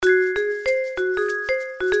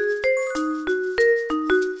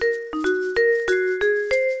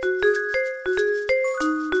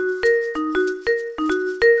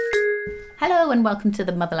and welcome to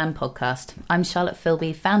the Motherland podcast. I'm Charlotte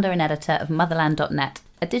Philby, founder and editor of Motherland.net,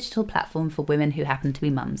 a digital platform for women who happen to be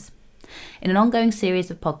mums. In an ongoing series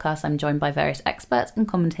of podcasts, I'm joined by various experts and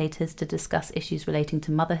commentators to discuss issues relating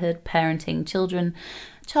to motherhood, parenting, children,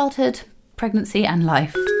 childhood, pregnancy and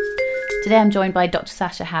life. Today I'm joined by Dr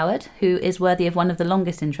Sasha Howard, who is worthy of one of the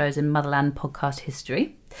longest intros in Motherland podcast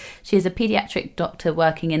history. She is a paediatric doctor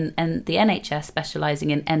working in the NHS,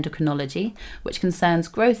 specialising in endocrinology, which concerns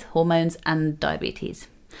growth, hormones and diabetes.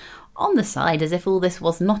 On the side, as if all this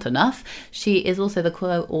was not enough, she is also the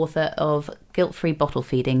co-author of Guilt-Free Bottle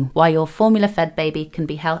Feeding, Why Your Formula-Fed Baby Can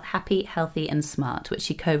Be Happy, Healthy and Smart, which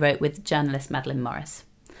she co-wrote with journalist Madeline Morris.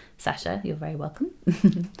 Sasha, you're very welcome.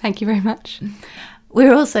 Thank you very much.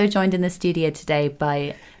 We're also joined in the studio today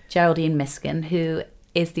by Geraldine Miskin, who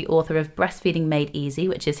is the author of Breastfeeding Made Easy,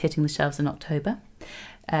 which is hitting the shelves in October.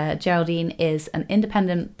 Geraldine is an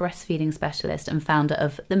independent breastfeeding specialist and founder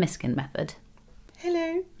of the Miskin Method.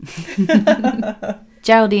 Hello.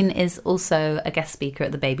 Geraldine is also a guest speaker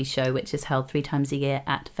at the Baby Show, which is held 3 times a year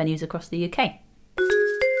at venues across the UK.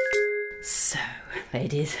 So,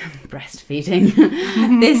 ladies, breastfeeding.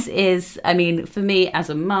 This is, for me as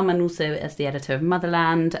a mum and also as the editor of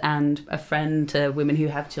Motherland and a friend to women who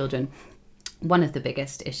have children, one of the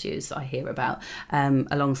biggest issues I hear about,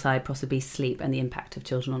 alongside possibly sleep and the impact of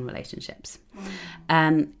children on relationships.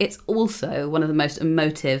 It's also one of the most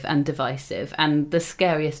emotive and divisive and the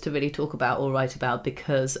scariest to really talk about or write about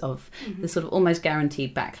because of the sort of almost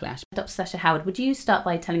guaranteed backlash. Dr Sasha Howard, would you start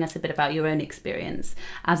by telling us a bit about your own experience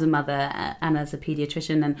as a mother and as a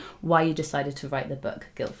paediatrician and why you decided to write the book,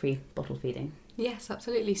 Guilt-Free Bottle Feeding? Yes,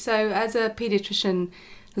 absolutely. So as a paediatrician,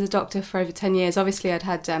 as a doctor for over 10 years, obviously I'd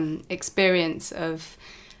had experience of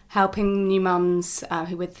helping new mums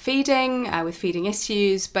with feeding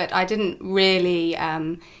issues, but I didn't really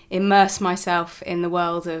immerse myself in the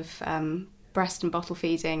world of breast and bottle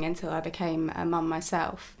feeding until I became a mum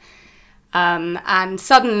myself. And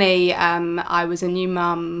suddenly I was a new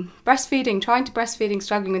mum struggling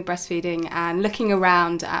with breastfeeding and looking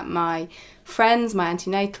around at my friends, my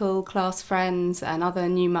antenatal class friends and other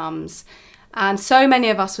new mums. And so many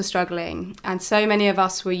of us were struggling and so many of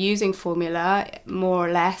us were using formula more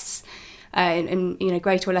or less in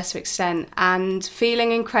greater or lesser extent and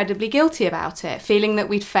feeling incredibly guilty about it, feeling that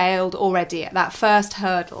we'd failed already at that first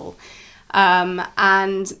hurdle.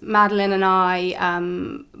 And Madeline and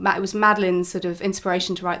I, it was Madeline's sort of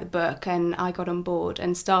inspiration to write the book, and I got on board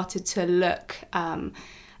and started to look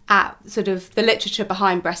at sort of the literature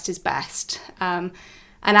behind breast is best.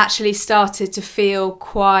 And actually started to feel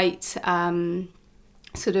quite emotionally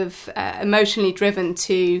driven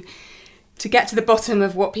to get to the bottom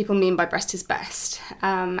of what people mean by breast is best,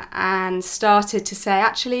 and started to say,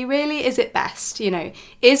 actually, really, is it best?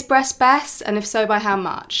 Is breast best? And if so, by how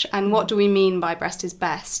much? And what do we mean by breast is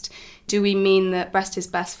best? Do we mean that breast is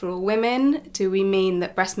best for all women? Do we mean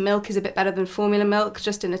that breast milk is a bit better than formula milk,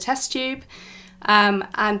 just in a test tube?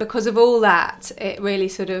 And because of all that, it really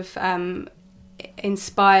sort of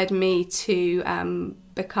inspired me to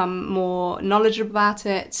become more knowledgeable about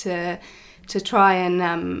it, to try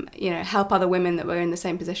and help other women that were in the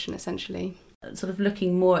same position, essentially. Sort of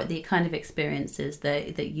looking more at the kind of experiences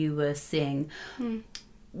that you were seeing.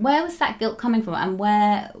 Where was that guilt coming from, and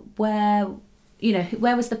where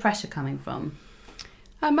was the pressure coming from?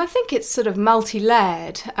 I think it's sort of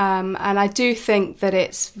multi-layered, and I do think that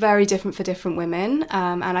it's very different for different women,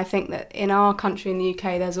 and I think that in our country, in the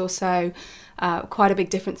UK, there's also quite a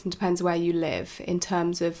big difference, and depends where you live, in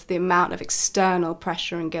terms of the amount of external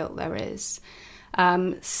pressure and guilt there is.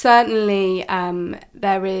 Certainly,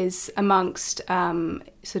 there is amongst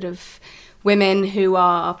sort of women who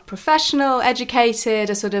are professional,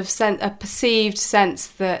 educated, a perceived sense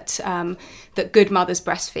that good mothers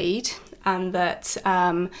breastfeed, and that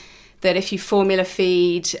if you formula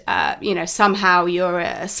feed, somehow you're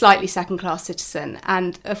a slightly second-class citizen.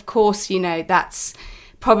 And of course, that's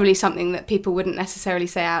probably something that people wouldn't necessarily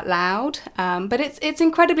say out loud. But it's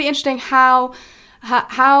incredibly interesting how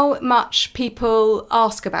much people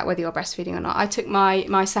ask about whether you're breastfeeding or not. I took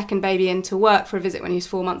my second baby into work for a visit when he was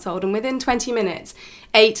 4 months old, and within 20 minutes,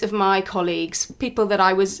 8 of my colleagues, people that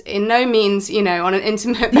I was in no means, on an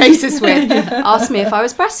intimate basis with, asked me if I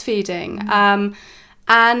was breastfeeding.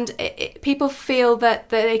 And people feel that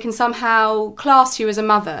they can somehow class you as a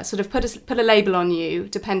mother, sort of put a label on you,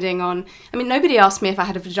 depending on... nobody asked me if I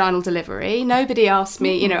had a vaginal delivery. Nobody asked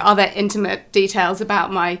me, other intimate details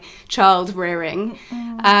about my child rearing.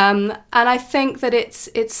 And I think that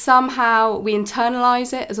it's somehow, we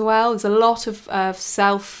internalise it as well. There's a lot of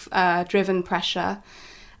self-driven pressure.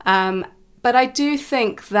 But I do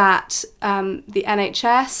think that the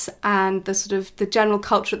NHS and the sort of the general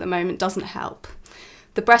culture at the moment doesn't help.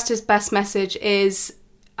 The breast is best message is,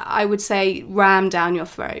 I would say, rammed down your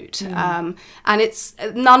throat. And it's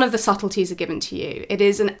none of the subtleties are given to you. It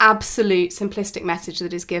is an absolute simplistic message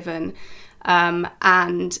that is given.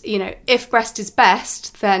 And, you know, if breast is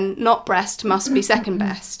best, then not breast must be second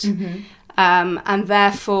best. And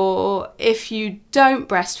therefore, if you don't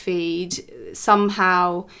breastfeed,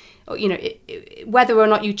 somehow, you know, whether or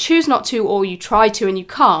not you choose not to or you try to and you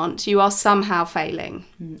can't, you are somehow failing.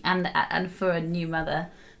 And for a new mother,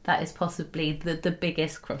 that is possibly the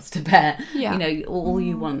biggest cross to bear. You know, all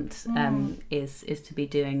you want is to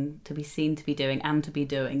be seen to be doing and to be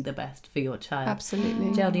doing the best for your child.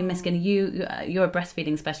 Absolutely. Geraldine Miskin, you're a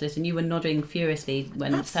breastfeeding specialist, and you were nodding furiously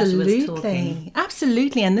when Sasha was talking.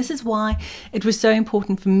 Absolutely, and this is why it was so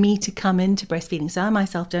important for me to come into breastfeeding. So I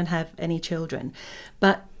myself don't have any children,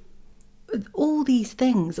 but all these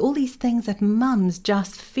things that mums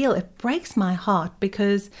just feel, it breaks my heart,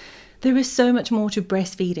 because there is so much more to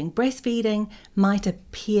breastfeeding. Breastfeeding might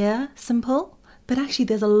appear simple, but actually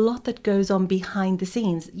there's a lot that goes on behind the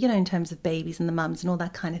scenes, you know, in terms of babies and the mums and all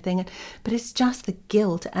that kind of thing. But it's just the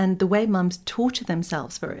guilt and the way mums torture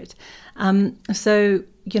themselves for it. So,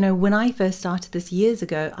 you know, when I first started this years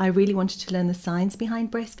ago, I really wanted to learn the science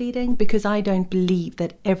behind breastfeeding, because I don't believe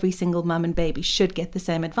that every single mum and baby should get the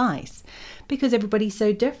same advice, because everybody's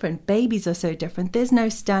so different. Babies are so different. There's no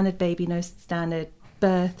standard baby, no standard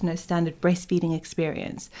birth, no standard breastfeeding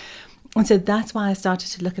experience. And so that's why I started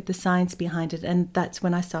to look at the science behind it, and that's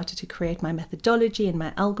when I started to create my methodology and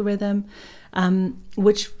my algorithm,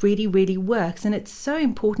 which really, really works. And it's so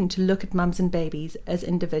important to look at mums and babies as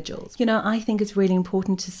individuals. You know, I think it's really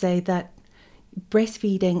important to say that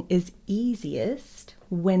breastfeeding is easiest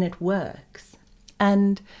when it works,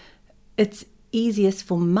 and it's easiest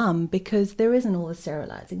for mum because there isn't all the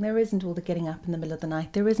sterilizing, there isn't all the getting up in the middle of the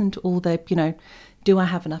night, there isn't all the, you know, do I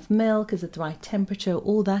have enough milk, is it the right temperature,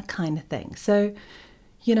 all that kind of thing. So,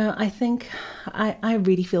 you know, I think I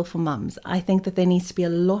really feel for mums. I think that there needs to be a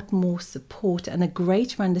lot more support and a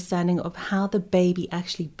greater understanding of how the baby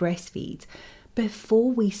actually breastfeeds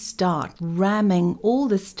before we start ramming all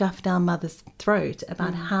this stuff down mother's throat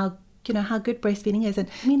about how, you know, how good breastfeeding is. And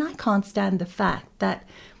I mean, I can't stand the fact that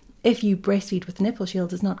if you breastfeed with nipple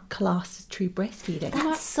shields, it's not classed as true breastfeeding.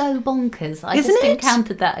 That's so bonkers. I Isn't just it?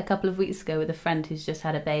 encountered that a couple of weeks ago with a friend who's just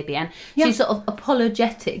had a baby, and she sort of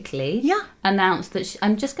apologetically announced that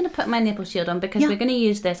I'm just going to put my nipple shield on because we're going to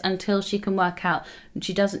use this until she can work out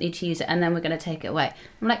she doesn't need to use it, and then we're going to take it away.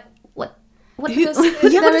 I'm like, what? Because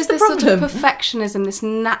there is this sort of perfectionism, this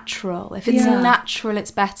natural. If it's natural,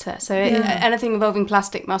 it's better. So anything involving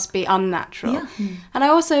plastic must be unnatural. And I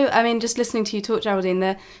also, I mean, just listening to you talk, Geraldine,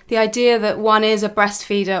 the idea that one is a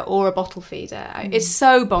breastfeeder or a bottle feeder is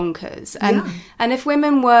so bonkers. And if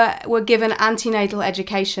women were given antenatal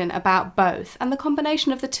education about both and the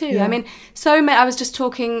combination of the two, I mean, I was just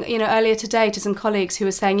talking, you know, earlier today to some colleagues who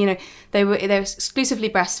were saying, you know, they were exclusively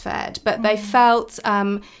breastfed, but they felt,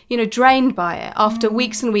 you know, drained by it after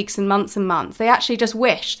weeks and weeks and months. They actually just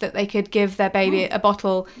wished that they could give their baby a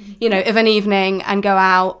bottle, you know, of an evening and go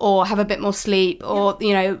out, or have a bit more sleep, or,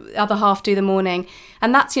 you know, other half do the morning.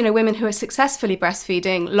 And that's, you know, women who are successfully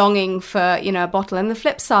breastfeeding, longing for, you know, a bottle. And the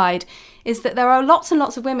flip side is that there are lots and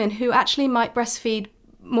lots of women who actually might breastfeed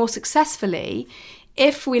more successfully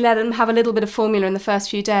if we let them have a little bit of formula in the first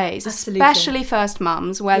few days, especially first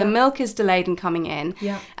mums, where the milk is delayed in coming in,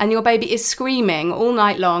 and your baby is screaming all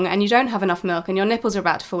night long, and you don't have enough milk, and your nipples are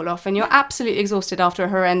about to fall off, and you're absolutely exhausted after a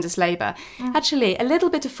horrendous labour. Actually, a little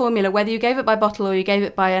bit of formula, whether you gave it by bottle or you gave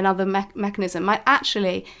it by another mechanism, might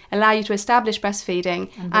actually allow you to establish breastfeeding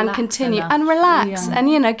and continue and relax and,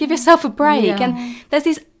 you know, give yourself a break. And there's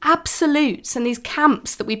these absolutes and these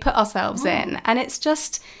camps that we put ourselves in, and it's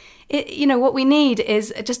just... you know, what we need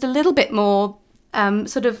is just a little bit more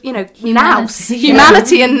sort of, you know,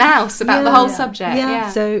 humanity and nous about the whole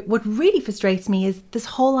subject. So what really frustrates me is this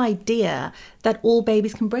whole idea that all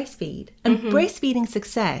babies can breastfeed. And breastfeeding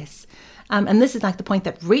success, and this is like the point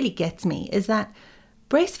that really gets me, is that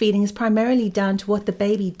breastfeeding is primarily down to what the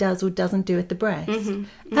baby does or doesn't do at the breast.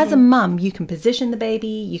 As a mum, you can position the baby,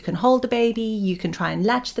 you can hold the baby, you can try and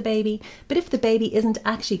latch the baby, but if the baby isn't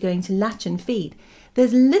actually going to latch and feed,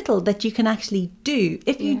 there's little that you can actually do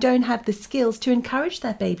if you don't have the skills to encourage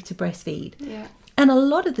that baby to breastfeed. And a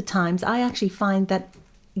lot of the times I actually find that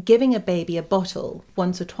giving a baby a bottle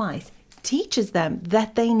once or twice teaches them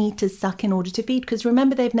that they need to suck in order to feed, because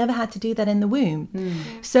remember, they've never had to do that in the womb.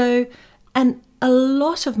 So, and a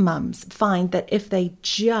lot of mums find that if they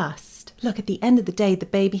just look, at the end of the day, the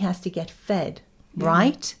baby has to get fed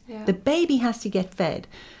right? Yeah. The baby has to get fed.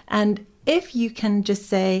 And if you can just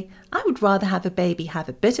say, I would rather have a baby have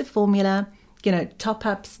a bit of formula,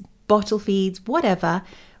 top-ups, bottle feeds, whatever,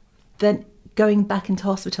 than going back into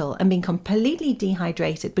hospital and being completely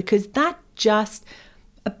dehydrated, because that just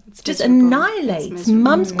annihilates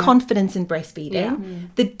mum's confidence in breastfeeding,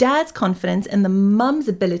 the dad's confidence in the mum's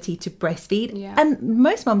ability to breastfeed, and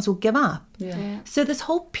most mums will give up. So this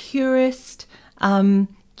whole purist, all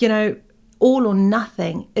or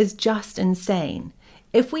nothing is just insane.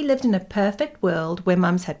 If we lived in a perfect world where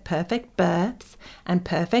mums had perfect births and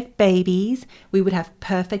perfect babies, we would have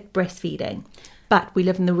perfect breastfeeding. But we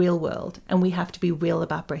live in the real world, and we have to be real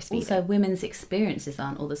about breastfeeding. Also, women's experiences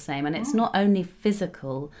aren't all the same, and it's not only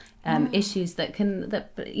physical issues that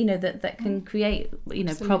can create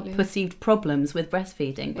perceived problems with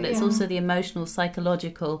breastfeeding, but it's also the emotional,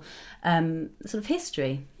 psychological sort of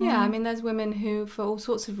history. Yeah, I mean, there's women who, for all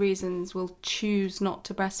sorts of reasons, will choose not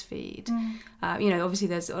to breastfeed. Obviously,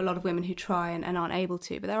 there's a lot of women who try and aren't able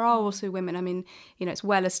to, but there are also women. I mean, it's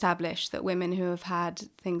well established that women who have had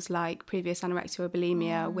things like previous anorexia or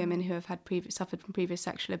bulimia, women who have had suffered from previous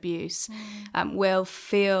sexual abuse, will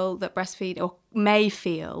feel that may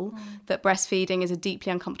feel that breastfeeding is a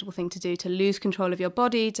deeply uncomfortable thing to do, to lose control of your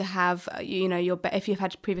body, to have, if you've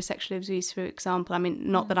had previous sexual abuse, for example. I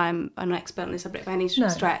mean, not that I'm an expert on this subject by any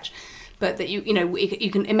stretch, but that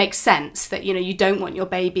it makes sense that you don't want your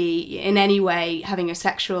baby in any way having a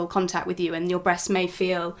sexual contact with you, and your breasts may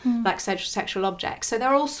feel like sexual objects. So there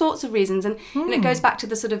are all sorts of reasons, and it goes back to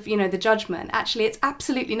the sort of the judgment. Actually, it's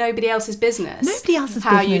absolutely nobody else's business.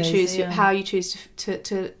 How you choose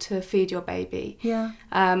to feed your baby. Yeah.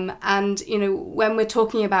 And when we're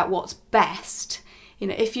talking about what's best,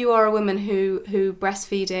 if you are a woman who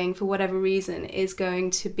breastfeeding for whatever reason is going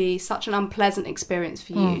to be such an unpleasant experience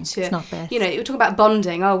for you, it's not best. You talk about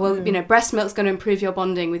bonding. Oh, well, breast milk's going to improve your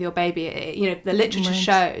bonding with your baby. The literature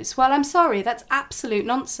shows. Well, I'm sorry, that's absolute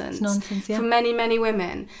nonsense. It's nonsense, yeah. For many, many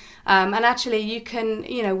women. And actually, you can,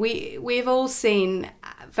 we've all seen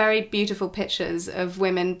very beautiful pictures of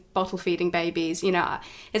women bottle feeding babies.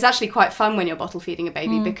 It's actually quite fun when you're bottle feeding a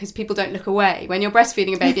baby because people don't look away. When you're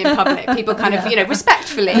breastfeeding a baby in public, people kind of,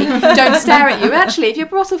 respectfully don't stare at you. Actually, if you're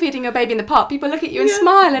bottle feeding your baby in the park, people look at you and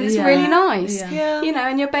smile, and it's really nice. Yeah.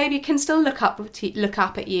 And your baby can still look up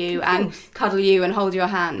at you and cuddle you and hold your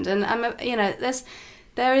hand. And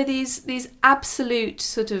there are these absolute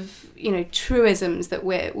sort of truisms that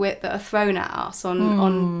that are thrown at us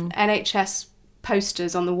on NHS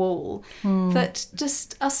posters on the wall that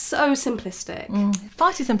just are so simplistic.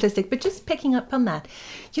 Far too simplistic. But just picking up on that,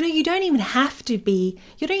 you don't even have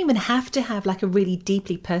to have like a really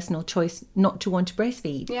deeply personal choice not to want to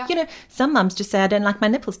breastfeed. Yeah. Some mums just say, I don't like my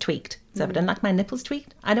nipples tweaked. So if I don't like my nipples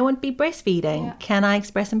tweaked, I don't want to be breastfeeding. Yeah. Can I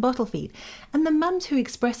express and bottle feed? And the mums who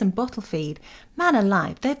express and bottle feed, man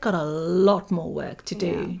alive, they've got a lot more work to do.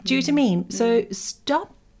 Yeah. Do you know what I mean? So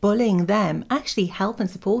stop bullying them. Actually help and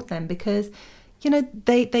support them, because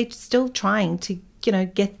they're still trying to,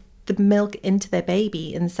 get the milk into their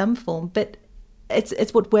baby in some form, but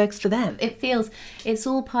it's what works for them. It's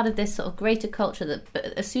all part of this sort of greater culture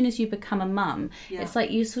that as soon as you become a mum, it's like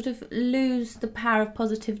you sort of lose the power of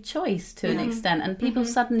positive choice to an extent, and people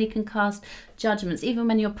suddenly can cast judgments, even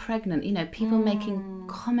when you're pregnant. People making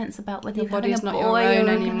comments about whether your you're having a body's not boy your own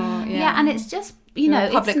or anymore. Yeah, and it's just a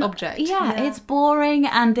public object. Yeah, it's boring,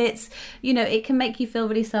 and it's it can make you feel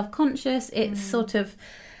really self-conscious. It's sort of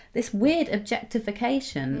this weird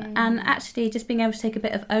objectification, and actually just being able to take a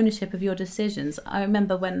bit of ownership of your decisions. I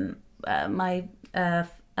remember when my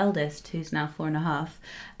eldest, who's now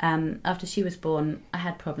 4.5, after she was born, I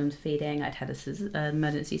had problems feeding. I'd had an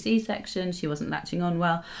emergency C-section. She wasn't latching on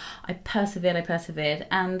well. I persevered,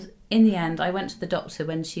 and in the end, I went to the doctor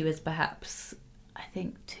when she was perhaps, I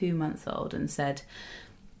think, 2 months old, and said,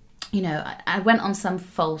 I went on some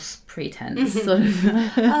false pretense, sort of,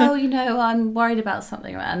 I'm worried about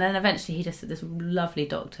something. And then eventually he just said, this lovely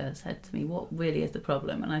doctor said to me, what really is the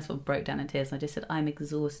problem? And I sort of broke down in tears, and I just said, I'm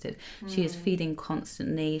exhausted. She is feeding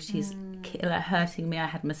constantly. She's hurting me. I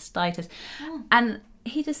had mastitis. And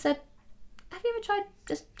he just said, have you ever tried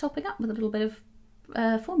just topping up with a little bit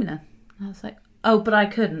of formula? And I was like, oh, but I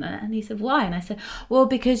couldn't. And he said, why? And I said, well,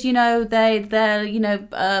 because, they're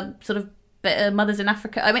sort of mothers in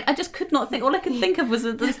Africa. I mean, I just could not think. All I could think of was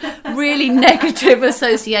this really negative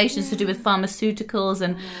associations to do with pharmaceuticals,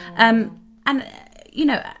 and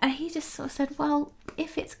he just sort of said, well,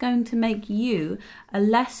 if it's going to make you a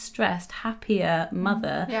less stressed, happier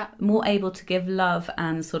mother, more able to give love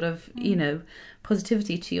and sort of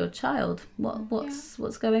positivity to your child,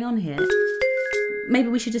 what's going on here? maybe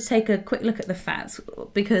we should just take a quick look at the facts,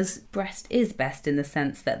 because breast is best in the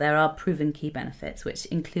sense that there are proven key benefits, which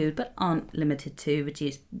include but aren't limited to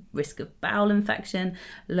reduced risk of bowel infection,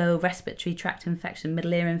 low respiratory tract infection,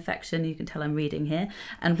 middle ear infection, you can tell I'm reading here,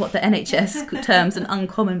 and what the NHS terms an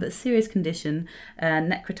uncommon but serious condition,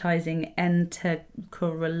 necrotizing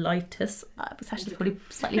enterocolitis. Sasha's probably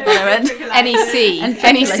slightly better at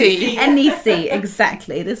NEC,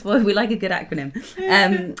 exactly. This one, we like a good acronym.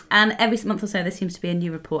 And every month or so there seems to be a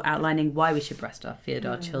new report outlining why we should breastfeed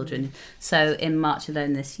our children. So in March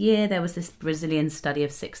alone this year, there was this Brazilian study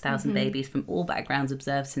of 6,000 babies from all backgrounds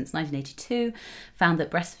observed since 1982, found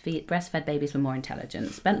that breastfed babies were more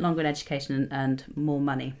intelligent, spent longer in education and earned more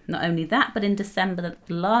money. Not only that, but in December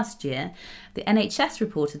last year, the NHS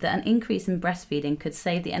reported that an increase in breastfeeding could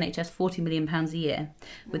save the NHS £40 million a year,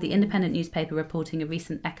 with the Independent newspaper reporting a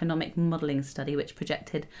recent economic modelling study which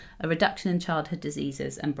projected a reduction in childhood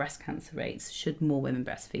diseases and breast cancer rates should more women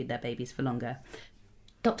breastfeed their babies for longer.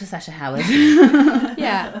 Dr Sasha Howard.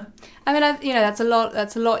 Yeah, I mean, that's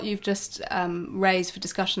a lot you've just raised for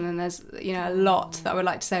discussion, and there's a lot that I would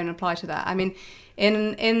like to say and apply to that. I mean,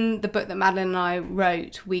 in the book that Madeline and I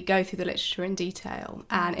wrote, we go through the literature in detail,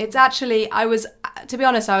 and it's actually, to be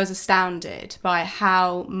honest, I was astounded by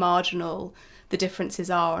how marginal the differences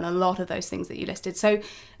are on a lot of those things that you listed. So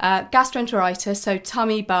gastroenteritis, so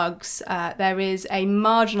tummy bugs, there is a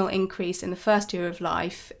marginal increase in the first year of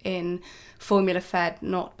life in formula-fed,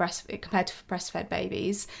 not compared to breastfed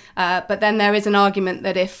babies. But then there is an argument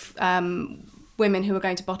that if women who are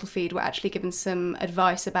going to bottle feed were actually given some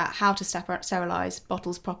advice about how to sterilise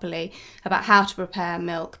bottles properly, about how to prepare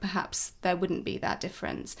milk, perhaps there wouldn't be that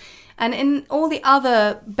difference. And in all the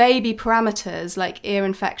other baby parameters like ear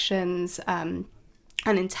infections,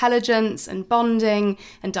 and intelligence and bonding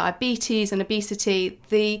and diabetes and obesity,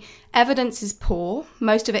 the evidence is poor.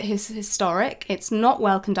 Most of it is historic. It's not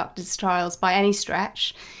well conducted trials by any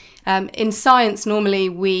stretch. In science, normally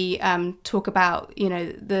we talk about,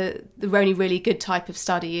 the only really good type of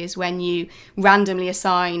study is when you randomly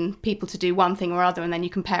assign people to do one thing or other and then you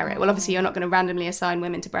compare it. Well, obviously you're not going to randomly assign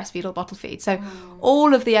women to breastfeed or bottle feed. So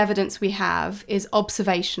all of the evidence we have is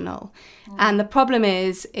observational. And the problem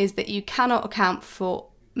is that you cannot account for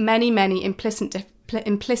many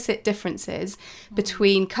implicit differences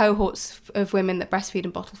between cohorts of women that breastfeed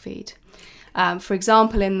and bottle feed. For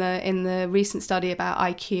example, in the recent study about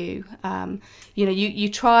IQ, you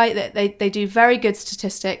try that they do very good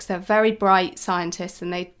statistics. They're very bright scientists,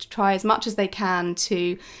 and they try as much as they can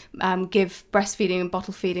to give breastfeeding and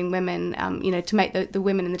bottle feeding women, to make the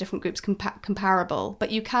women in the different groups comparable.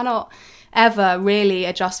 But you cannot ever really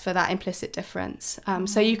adjust for that implicit difference.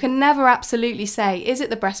 So you can never absolutely say, is it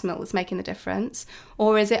the breast milk that's making the difference,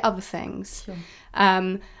 or is it other things? Sure.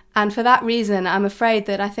 And for that reason, I'm afraid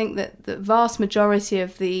that I think that the vast majority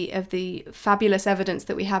of the fabulous evidence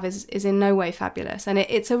that we have is in no way fabulous. And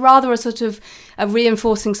it's a sort of a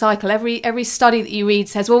reinforcing cycle. Every study that you read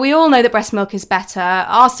says, well, we all know that breast milk is better.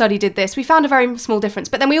 Our study did this. We found a very small difference.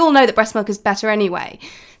 But then we all know that breast milk is better anyway.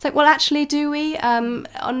 It's like, well, actually, do we?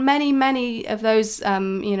 On many of those,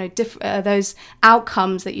 those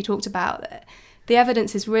outcomes that you talked about, the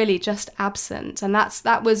evidence is really just absent, and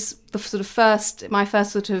that was the sort of my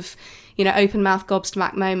first sort of open mouth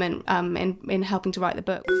gobsmack moment in helping to write the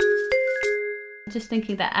book. Just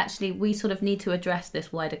thinking that actually we sort of need to address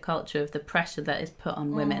this wider culture of the pressure that is put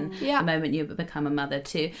on women the moment you become a mother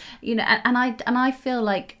too, and I feel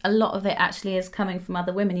like a lot of it actually is coming from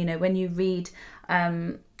other women. When you read.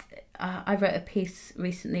 I wrote a piece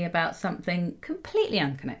recently about something completely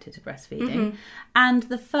unconnected to breastfeeding, and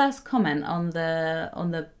the first comment on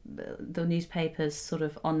the newspaper's sort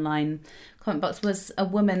of online comment box was a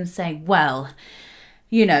woman saying, well,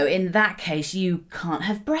 in that case, you can't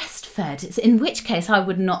have breastfed. It's in which case I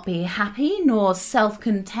would not be happy nor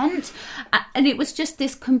self-content. And it was just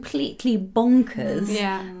this completely bonkers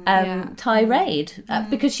tirade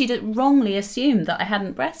because she'd wrongly assumed that I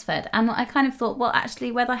hadn't breastfed. And I kind of thought, well,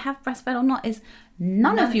 actually, whether I have breastfed or not is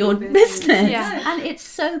none of your business. Yeah. And it's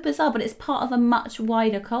so bizarre, but it's part of a much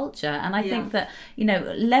wider culture. And I think that,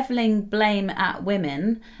 levelling blame at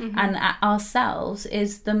women and at ourselves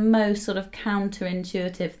is the most sort of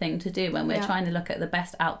counterintuitive thing to do when we're trying to look at the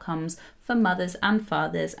best outcomes for mothers and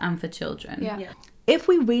fathers and for children. Yeah. If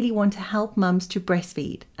we really want to help mums to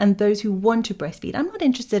breastfeed and those who want to breastfeed, I'm not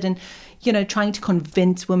interested in, trying to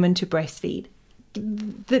convince women to breastfeed.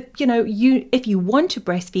 That if you want to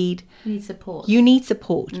breastfeed, you need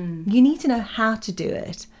support. You need to know how to do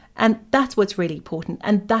it, and that's what's really important,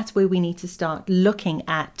 and that's where we need to start looking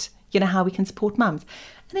at how we can support mums.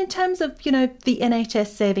 And in terms of, the NHS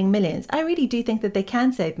saving millions, I really do think that they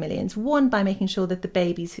can save millions. One, by making sure that the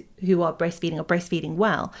babies who are breastfeeding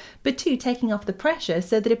well. But two, taking off the pressure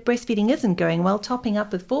so that if breastfeeding isn't going well, topping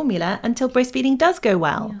up with formula until breastfeeding does go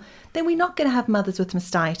well. Yeah. Then we're not going to have mothers with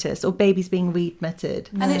mastitis or babies being readmitted.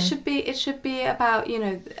 And it should be about,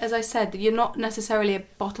 as I said, you're not necessarily a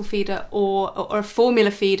bottle feeder or a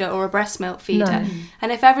formula feeder or a breast milk feeder. No.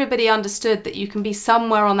 And if everybody understood that you can be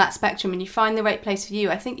somewhere on that spectrum and you find the right place for you,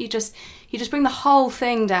 I think you just bring the whole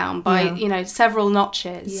thing down by several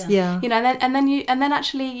notches. Yeah. And then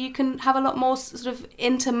actually you can have a lot more sort of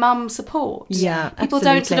inter-mum support. Yeah, people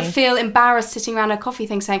absolutely. Don't sort of feel embarrassed sitting around a coffee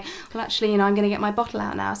thing saying, well, actually, I'm going to get my bottle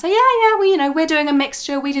out now. So we're doing a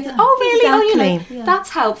mixture. We did. Oh, really? Exactly. Oh,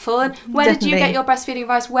 that's helpful. And where did you get your breastfeeding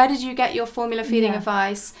advice? Where did you get your formula feeding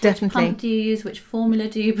advice? Definitely. Which pump do you use? Which formula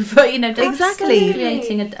do you prefer? Just exactly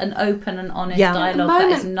creating an open and honest dialogue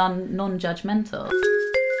that is non-judgmental.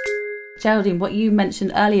 Geraldine, what you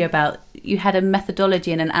mentioned earlier about you had a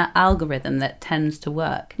methodology and an algorithm that tends to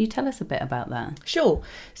work. Can you tell us a bit about that? Sure.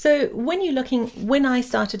 So when I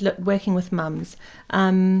started working with mums,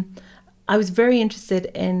 I was very interested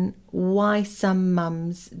in why some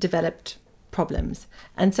mums developed problems.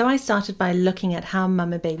 And so I started by looking at how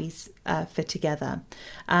mum and babies fit together.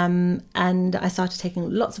 And I started taking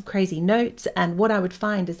lots of crazy notes. And what I would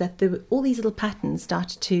find is that all these little patterns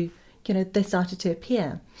started to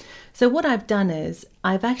appear. So what I've done is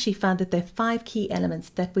I've actually found that there are 5 key elements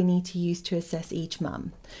that we need to use to assess each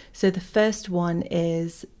mum. So the first one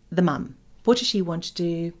is the mum. What does she want to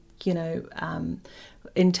do?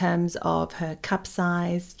 In terms of her cup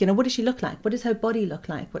size, what does she look like? What does her body look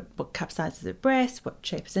like? What cup size is her breast? What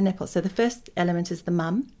shape is her nipple? So the first element is the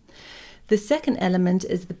mum. The second element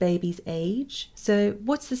is the baby's age. So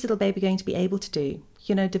what's this little baby going to be able to do?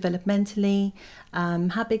 Developmentally,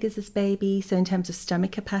 how big is this baby? So in terms of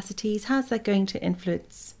stomach capacities, how's that going to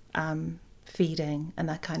influence feeding and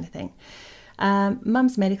that kind of thing?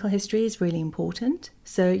 Mum's medical history is really important.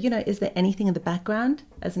 So, is there anything in the background?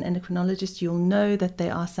 As an endocrinologist, you'll know that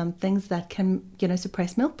there are some things that can,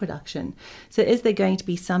 suppress milk production. So is there going to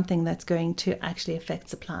be something that's going to actually affect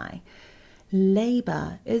supply?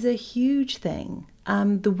 Labour is a huge thing.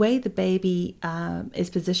 The way the baby is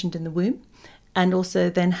positioned in the womb, and also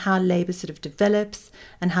then how labour sort of develops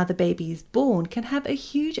and how the baby is born can have a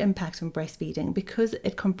huge impact on breastfeeding because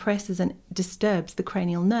it compresses and disturbs the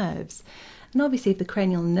cranial nerves. And obviously if the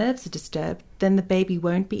cranial nerves are disturbed, then the baby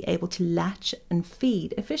won't be able to latch and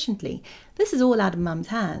feed efficiently. This is all out of mum's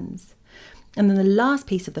hands. And then the last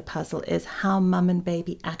piece of the puzzle is how mum and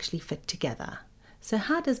baby actually fit together. So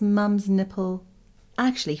how does mum's nipple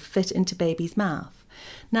actually fit into baby's mouth?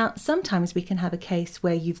 Now, sometimes we can have a case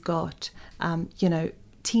where you've got,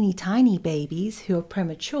 teeny tiny babies who are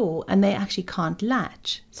premature and they actually can't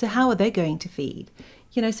latch. So how are they going to feed?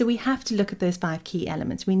 So we have to look at those 5 key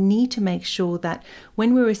elements. We need to make sure that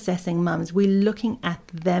when we're assessing mums, we're looking at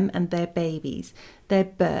them and their babies, their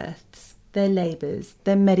births, their labours,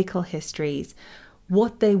 their medical histories,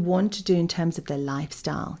 what they want to do in terms of their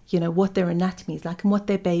lifestyle, what their anatomy is like and what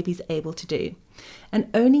their baby's able to do. And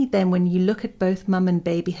only then when you look at both mum and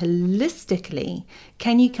baby holistically,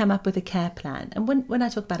 can you come up with a care plan. And when I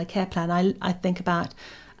talk about a care plan, I think about,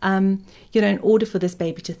 in order for this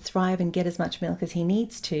baby to thrive and get as much milk as he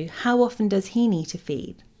needs to, how often does he need to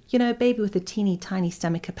feed? A baby with a teeny tiny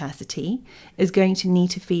stomach capacity is going to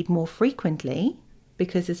need to feed more frequently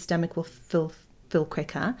because his stomach will fill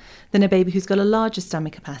quicker than a baby who's got a larger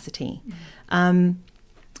stomach capacity.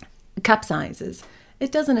 Cup sizes.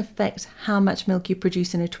 It doesn't affect how much milk you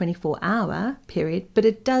produce in a 24-hour period, but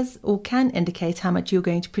it does or can indicate how much you're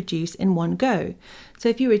going to produce in one go. So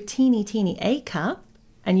if you're a teeny A cup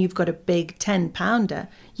and you've got a big 10-pounder,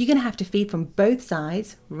 you're going to have to feed from both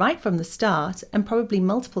sides right from the start and probably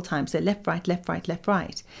multiple times, so left, right, left, right, left,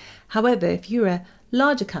 right. However, if you're a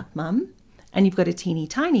larger cup mum and you've got a teeny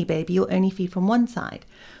tiny baby, you'll only feed from one side.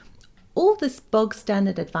 All this bog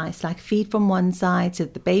standard advice, like feed from one side so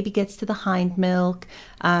the baby gets to the hind milk,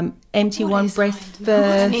 empty one breast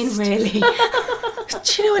first. I mean, really. Do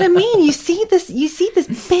you know what I mean? You see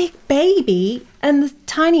this big baby and this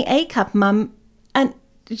tiny A cup mum, and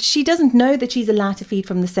she doesn't know that she's allowed to feed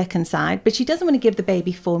from the second side, but she doesn't want to give the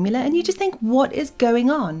baby formula, and you just think, what is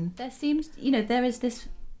going on? There seems, there is this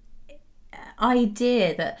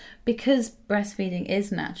idea that because breastfeeding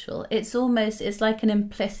is natural, it's like an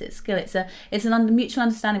implicit skill. It's an mutual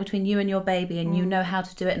understanding between you and your baby, and you know how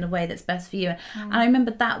to do it in a way that's best for you. And I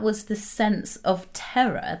remember that was the sense of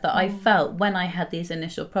terror that I felt when I had these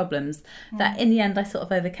initial problems, that in the end I sort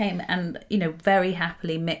of overcame, and very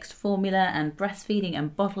happily mixed formula and breastfeeding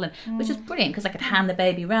and bottling, which was brilliant because I could hand the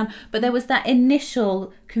baby around. But there was that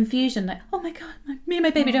initial confusion, like, oh my god, me and my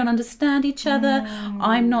baby don't understand each other.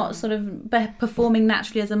 I'm not sort of performing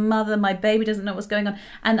naturally as a mother. My baby doesn't know what's going on,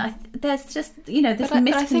 and there's just this misconception.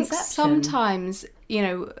 But I think sometimes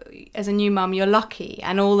as a new mum, you're lucky,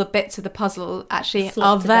 and all the bits of the puzzle actually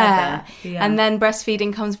are there, and then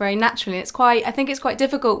breastfeeding comes very naturally. I think it's quite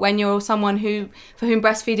difficult when you're someone for whom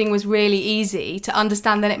breastfeeding was really easy to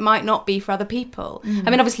understand that it might not be for other people. I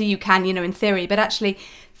mean, obviously you can, in theory, but actually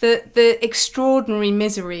the extraordinary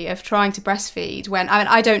misery of trying to breastfeed when,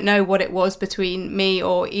 I don't know what it was between me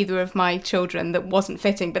or either of my children that wasn't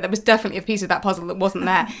fitting, but there was definitely a piece of that puzzle that wasn't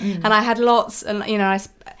there. And I had lots, and I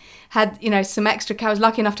had some extra cash. I was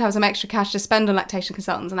lucky enough to have some extra cash to spend on lactation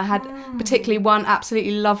consultants, and I had particularly one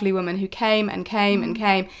absolutely lovely woman who came, and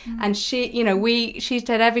she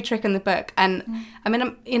did every trick in the book. And I mean,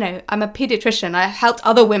 I'm a paediatrician. I helped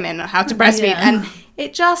other women how to breastfeed, and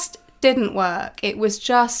it just didn't work. It was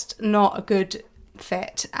just not a good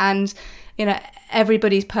fit. And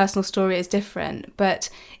everybody's personal story is different, but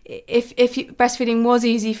if breastfeeding was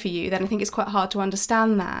easy for you, then I think it's quite hard to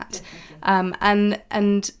understand that.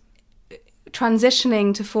 And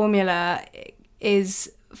transitioning to formula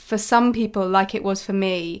is, for some people, like it was for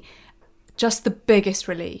me, just the biggest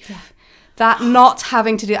relief. That not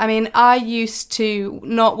having to do... I mean, I used to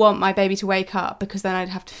not want my baby to wake up because then I'd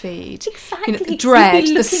have to feed. Exactly.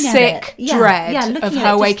 The sick dread of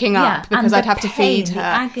her waking up because I'd have to feed her. The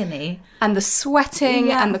agony. And the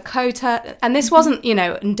sweating and the coat. And this wasn't,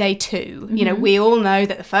 in day 2. We all know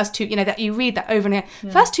that the first 2, that you read that over and over.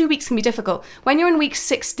 Yeah. First 2 weeks can be difficult. When you're in week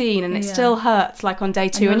 16 and it still hurts like on day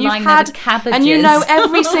 2, and you've had... And you know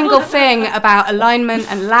every single thing about alignment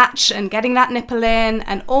and latch and getting that nipple in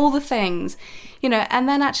and all the things, and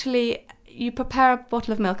then actually you prepare a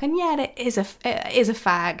bottle of milk, and it is a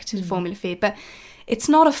fag to formula feed, but it's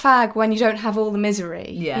not a fag when you don't have all the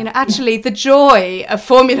misery. Actually the joy of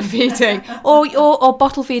formula feeding or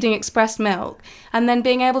bottle feeding expressed milk, and then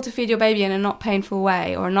being able to feed your baby in a not painful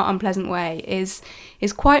way or a not unpleasant way is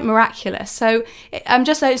quite miraculous. So I'm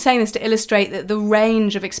just saying this to illustrate the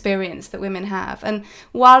range of experience that women have. And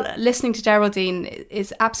while listening to Geraldine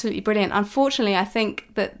is absolutely brilliant, unfortunately I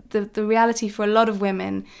think that the reality for a lot of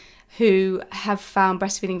women who have found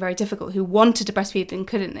breastfeeding very difficult, who wanted to breastfeed and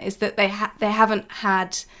couldn't, is that they haven't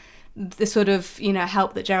had the sort of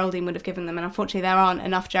help that Geraldine would have given them, and unfortunately there aren't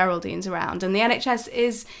enough Geraldines around. And the NHS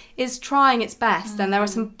is trying its best, and there are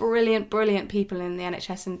some brilliant people in the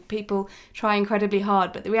NHS, and people try incredibly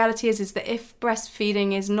hard. But the reality is that if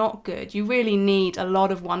breastfeeding is not good, you really need a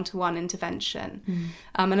lot of one-to-one intervention.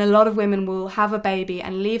 And a lot of women will have a baby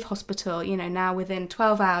and leave hospital, now within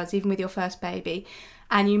 12 hours, even with your first baby.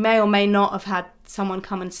 And you may or may not have had someone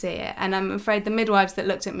come and see it. And I'm afraid the midwives that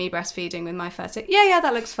looked at me breastfeeding with my first said,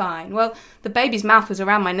 that looks fine. Well, the baby's mouth was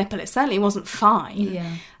around my nipple. It certainly wasn't fine.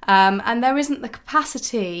 And there isn't the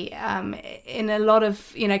capacity in a lot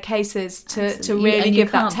of cases to really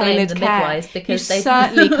give that tailored care. Because you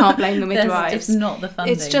certainly can't blame the midwives. It's just not the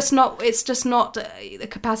funding. It's just not the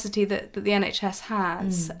capacity that the NHS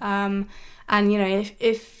has. And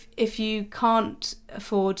if you can't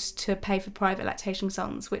afford to pay for private lactation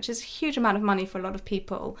consultants, which is a huge amount of money for a lot of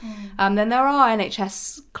people, then there are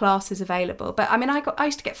NHS classes available. But I mean, I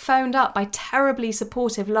used to get phoned up by terribly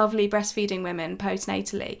supportive, lovely breastfeeding women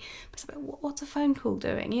postnatally. But what's a phone call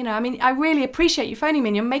doing? I mean, I really appreciate you phoning me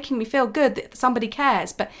and you're making me feel good that somebody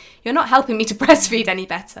cares, but you're not helping me to breastfeed any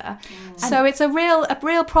better. So it's a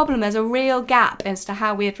real problem. There's a real gap as to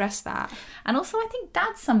how we address that. And also, I think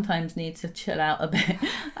dads sometimes need to chill out a bit.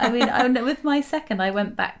 I mean, with my second, I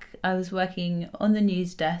went back, I was working on the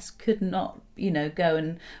news desk, could not, go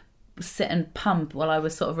and sit and pump while I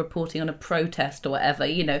was sort of reporting on a protest or whatever.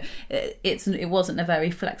 It wasn't a very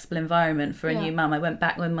flexible environment for a new mum. I went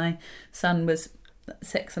back when my son was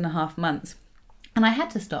 6.5 months, and I had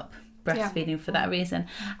to stop breastfeeding for that reason.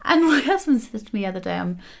 And my husband said to me the other day,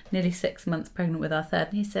 I'm nearly 6 months pregnant with our third,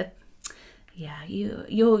 and he said, you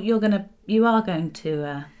are going to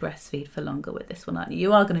breastfeed for longer with this one, aren't you?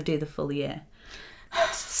 You are going to do the full year.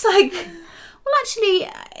 It's just like, well, well, actually,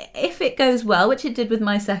 if it goes well, which it did with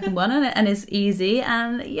my second one, and is easy,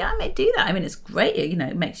 and I may do that. I mean, it's great.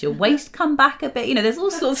 It makes your waist come back a bit. There's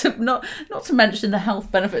all sorts of not to mention the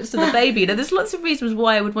health benefits to the baby. There's lots of reasons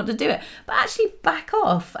why I would want to do it, but actually back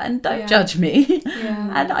off and don't judge me.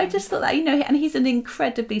 Yeah. And I just thought that and he's an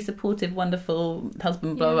incredibly supportive, wonderful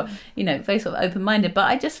husband. Blah blah. Very sort of open-minded. But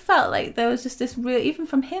I just felt like there was just this real, even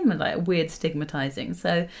from him, like a weird stigmatizing.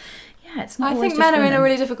 So. Yeah, it's not. I think men are in a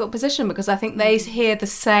really difficult position because I think they hear the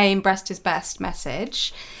same breast is best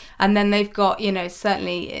message, and then they've got,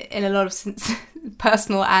 certainly in a lot of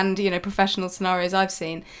personal and, professional scenarios I've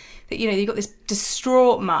seen, that, you've got this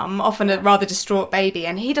distraught mum, often a rather distraught baby,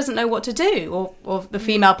 and he doesn't know what to do, or the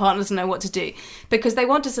female partner doesn't know what to do, because they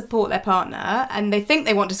want to support their partner and they think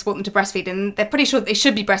they want to support them to breastfeed, and they're pretty sure that they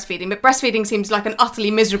should be breastfeeding, but breastfeeding seems like an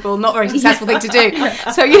utterly miserable, not very successful thing to do.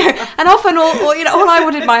 So, and often all I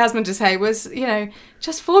wanted my husband to say was,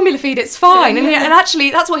 just formula feed, it's fine. And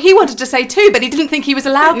actually that's what he wanted to say too, but he didn't think he was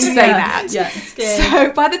allowed to say that. Yeah.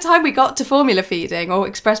 So by the time we got to formula feeding or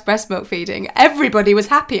express breast milk feeding, everybody was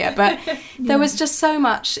happier, but there was just so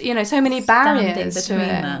much, so many barriers to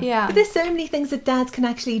it. Yeah. But there's so many things that dads can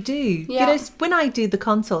actually do. Yeah. When I do the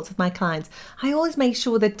consults with my clients, I always make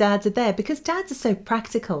sure that dads are there because dads are so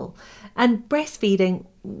practical, and breastfeeding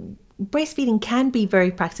can be very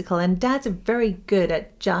practical, and dads are very good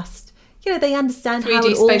at just, they understand 3D how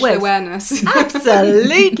it all spatial works. awareness.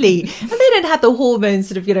 Absolutely. And they don't have the hormones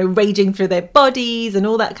sort of, raging through their bodies and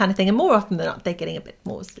all that kind of thing. And more often than not, they're getting a bit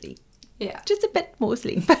more sleep. Yeah. Just a bit more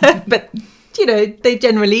sleep. But, they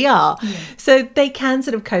generally are. Yeah. So they can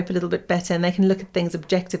sort of cope a little bit better, and they can look at things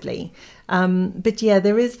objectively. But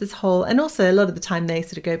there is this whole, and also a lot of the time they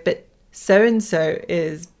sort of go, but so-and-so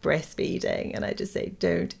is breastfeeding. And I just say,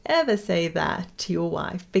 don't ever say that to your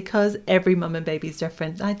wife, because every mum and baby is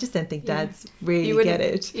different. I just don't think dads really get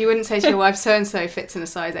it. You wouldn't say to your wife, so-and-so fits in a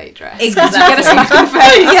size 8 dress. Exactly. You get a slap in the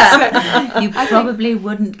face. Yeah. You probably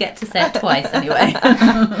wouldn't get to say it twice anyway.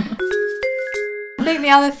 I think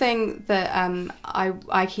the other thing that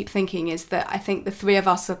I keep thinking is that I think the three of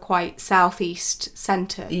us are quite southeast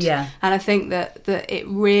centred. Yeah. And I think that it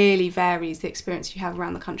really varies the experience you have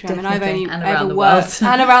around the country. Definitely. I mean, I've only And ever around the worked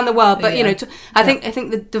world. and around the world, but Yeah. I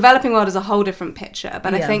think the developing world is a whole different picture.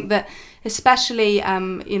 But I think that especially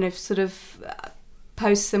sort of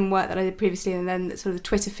post some work that I did previously, and then sort of the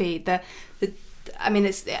Twitter feed,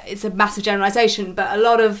 it's a massive generalisation, but a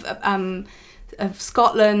lot of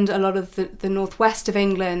Scotland, a lot of the northwest of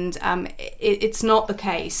England, it's not the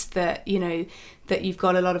case that that you've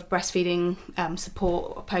got a lot of breastfeeding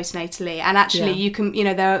support postnatally, and actually you can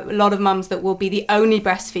there are a lot of mums that will be the only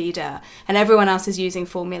breastfeeder and everyone else is using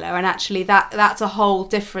formula, and actually that's a whole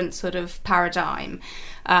different sort of paradigm.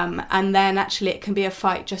 And then actually it can be a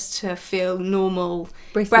fight just to feel normal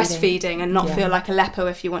breastfeeding and not feel like Aleppo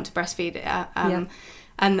if you want to breastfeed.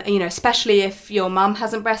 And especially if your mum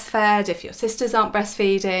hasn't breastfed, if your sisters aren't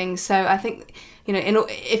breastfeeding. So I think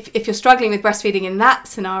if you're struggling with breastfeeding in that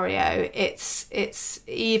scenario, it's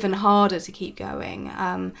even harder to keep going.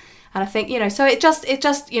 And I think so it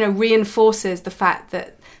just reinforces the fact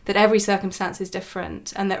that every circumstance is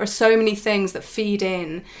different, and there are so many things that feed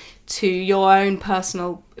in to your own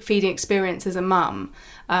personal feeding experience as a mum.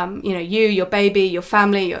 Your baby, your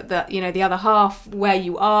family, the other half, where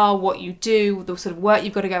you are, what you do, the sort of work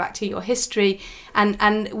you've got to go back to, your history,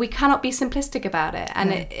 and we cannot be simplistic about it.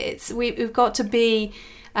 And we've got to be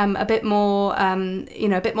a bit more,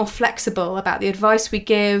 a bit more flexible about the advice we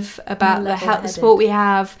give, about the help, the support we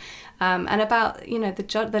have, and about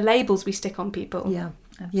the labels we stick on people. Yeah.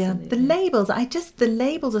 Absolutely. Yeah, the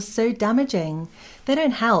labels are so damaging. They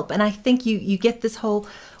don't help. And I think you get this whole,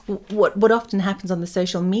 what often happens on the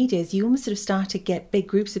social media is you almost sort of start to get big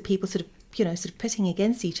groups of people sort of pitting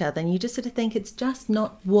against each other, and you just sort of think it's just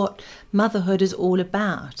not what motherhood is all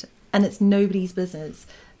about, and it's nobody's business.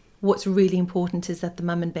 What's really important is that the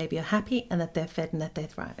mum and baby are happy and that they're fed and that they're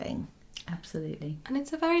thriving. Absolutely. And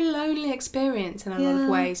it's a very lonely experience in a lot of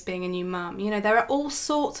ways, being a new mum. There are all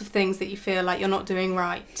sorts of things that you feel like you're not doing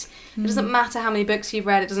right. It doesn't matter how many books you've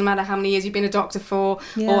read, it doesn't matter how many years you've been a doctor for,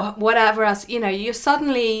 or whatever else. You're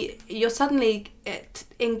suddenly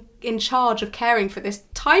in charge of caring for this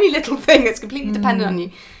tiny little thing that's completely dependent on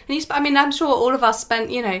you. And I'm sure all of us spent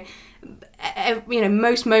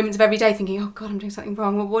most moments of every day thinking, oh God, I'm doing something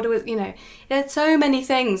wrong. What do I, there's so many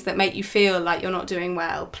things that make you feel like you're not doing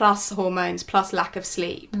well, plus hormones, plus lack of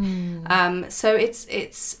sleep. So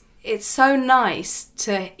it's so nice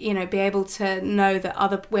to, you know, be able to know that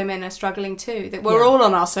other women are struggling too, that we're all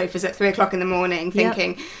on our sofas at 3:00 in the morning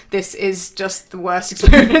thinking this is just the worst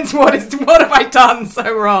experience. What have I done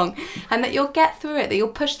so wrong? And that you'll get through it, that you'll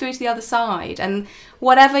push through to the other side, and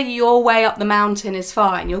whatever your way up the mountain is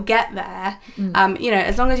fine, you'll get there. You know,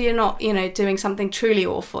 as long as you're not, you know, doing something truly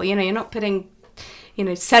awful, you know, you're not putting, you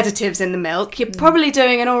know, sedatives in the milk, you're probably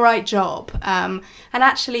doing an all right job. And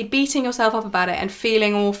actually beating yourself up about it and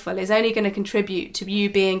feeling awful is only going to contribute to you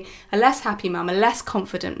being a less happy mum, a less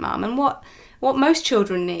confident mum. And what most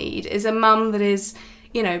children need is a mum that is,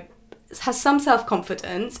 you know, has some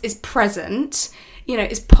self-confidence, is present, you know,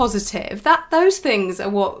 is positive. Those things are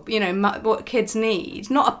what, you know, what kids need.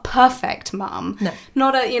 Not a perfect mum. No.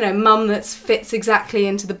 Not a, you know, mum that fits exactly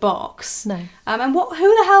into the box. No. And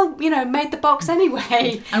who the hell, you know, made the box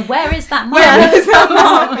anyway? And where is that mum? Where is that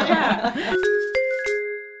mum? Yeah.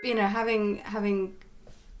 You know, having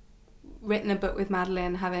written a book with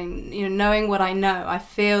Madeline, having, you know, knowing what I know, I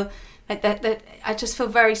feel that I just feel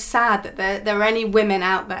very sad that there are any women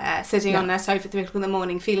out there sitting on their sofa at 3:00 in the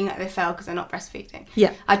morning feeling like they fell because they're not breastfeeding.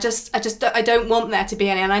 Yeah. I don't want there to be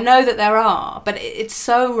any, and I know that there are, but it's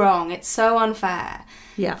so wrong, it's so unfair.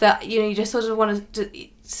 Yeah. That, you know, you just sort of want to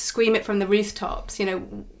scream it from the rooftops. You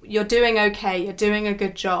know, you're doing okay, you're doing a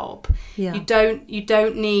good job. Yeah. You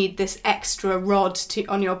don't need this extra rod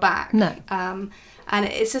on your back. No. And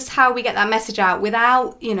it's just how we get that message out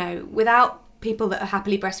without people that are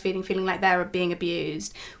happily breastfeeding feeling like they're being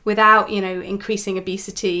abused, without, you know, increasing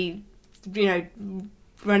obesity, you know,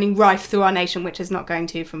 running rife through our nation, which is not going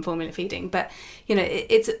to from formula feeding. But, you know,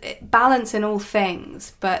 it's balance in all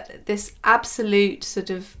things. But this absolute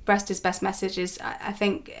sort of breast is best message is, I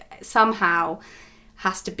think, somehow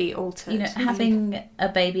has to be altered. You know, having a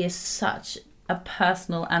baby is such a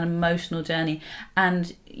personal and emotional journey,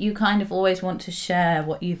 and you kind of always want to share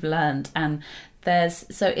what you've learned, and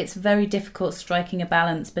so it's very difficult striking a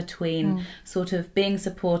balance between sort of being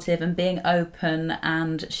supportive and being open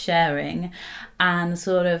and sharing, and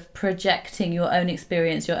sort of projecting your own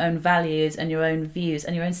experience, your own values and your own views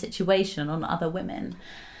and your own situation on other women.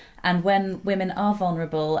 And when women are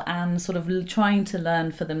vulnerable and sort of trying to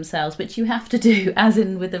learn for themselves, which you have to do as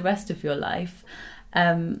in with the rest of your life,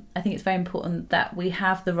 I think it's very important that we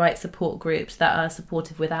have the right support groups that are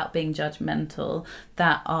supportive without being judgmental,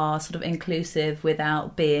 that are sort of inclusive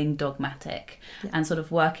without being dogmatic, and sort of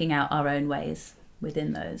working out our own ways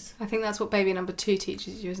within those. I think that's what baby number 2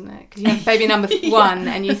 teaches you, isn't it? Because you have baby number 1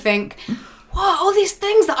 and you think, what, all these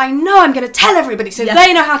things that I know I'm going to tell everybody so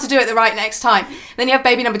they know how to do it the right next time. Then you have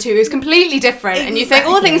baby number 2 who's completely different, and you think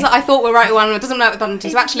all the things that I thought were right with one doesn't know what button to.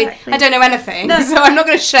 So actually, I don't know anything, so I'm not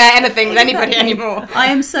going to share anything with anybody anymore. I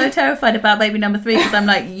am so terrified about baby number 3 because I'm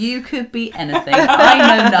like, you could be anything. I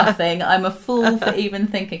know nothing. I'm a fool for even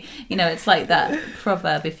thinking. You know, it's like that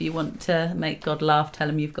proverb, if you want to make God laugh, tell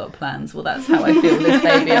him you've got plans. Well, that's how I feel with this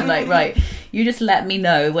baby. I'm like, right, you just let me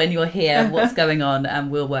know when you're here what's going on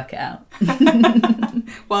and we'll work it out.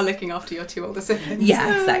 While looking after your 2 older siblings.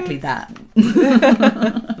 Yeah, exactly that.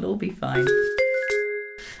 It'll all be fine.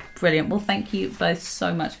 Brilliant. Well, thank you both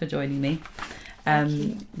so much for joining me.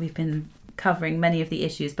 We've been covering many of the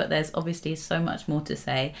issues, but there's obviously so much more to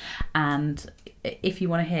say. And if you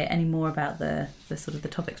want to hear any more about the sort of the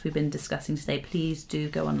topics we've been discussing today, please do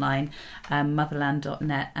go online,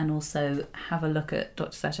 motherland.net, and also have a look at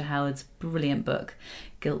Dr Sasha Howard's brilliant book,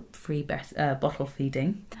 Guilt-Free Bottle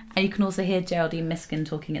Feeding. And you can also hear Geraldine Miskin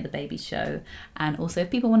talking at the baby show. And also, if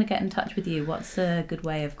people want to get in touch with you, what's a good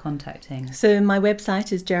way of contacting? So my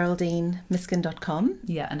website is geraldinemiskin.com.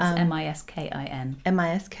 Yeah, and it's Miskin.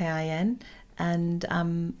 Miskin. And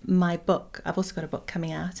my book, I've also got a book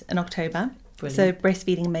coming out in October. Brilliant. So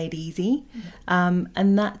Breastfeeding Made Easy.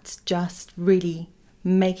 And that's just really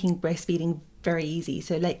making breastfeeding very easy.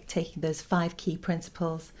 So like taking those 5 key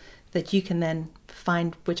principles that you can then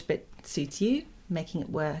find which bit suits you, making it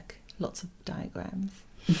work. Lots of diagrams.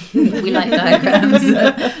 We like diagrams.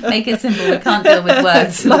 Make it simple. We can't deal with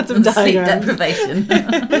words. Lots of sleep deprivation.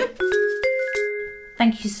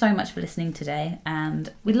 Thank you so much for listening today,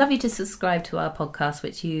 and we'd love you to subscribe to our podcast,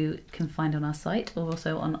 which you can find on our site or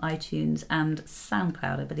also on iTunes and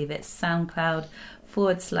SoundCloud. I believe it's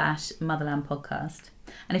SoundCloud/Motherland Podcast.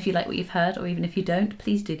 And if you like what you've heard, or even if you don't,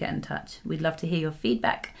 please do get in touch. We'd love to hear your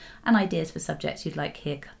feedback and ideas for subjects you'd like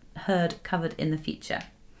heard covered in the future.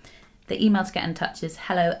 The email to get in touch is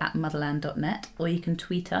hello@motherland.net, or you can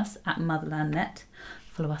tweet us at motherlandnet.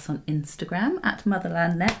 Follow us on Instagram at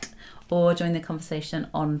motherlandnet, or join the conversation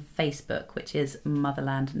on Facebook, which is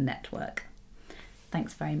Motherland Network.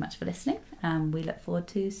 Thanks very much for listening, and we look forward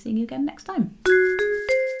to seeing you again next time.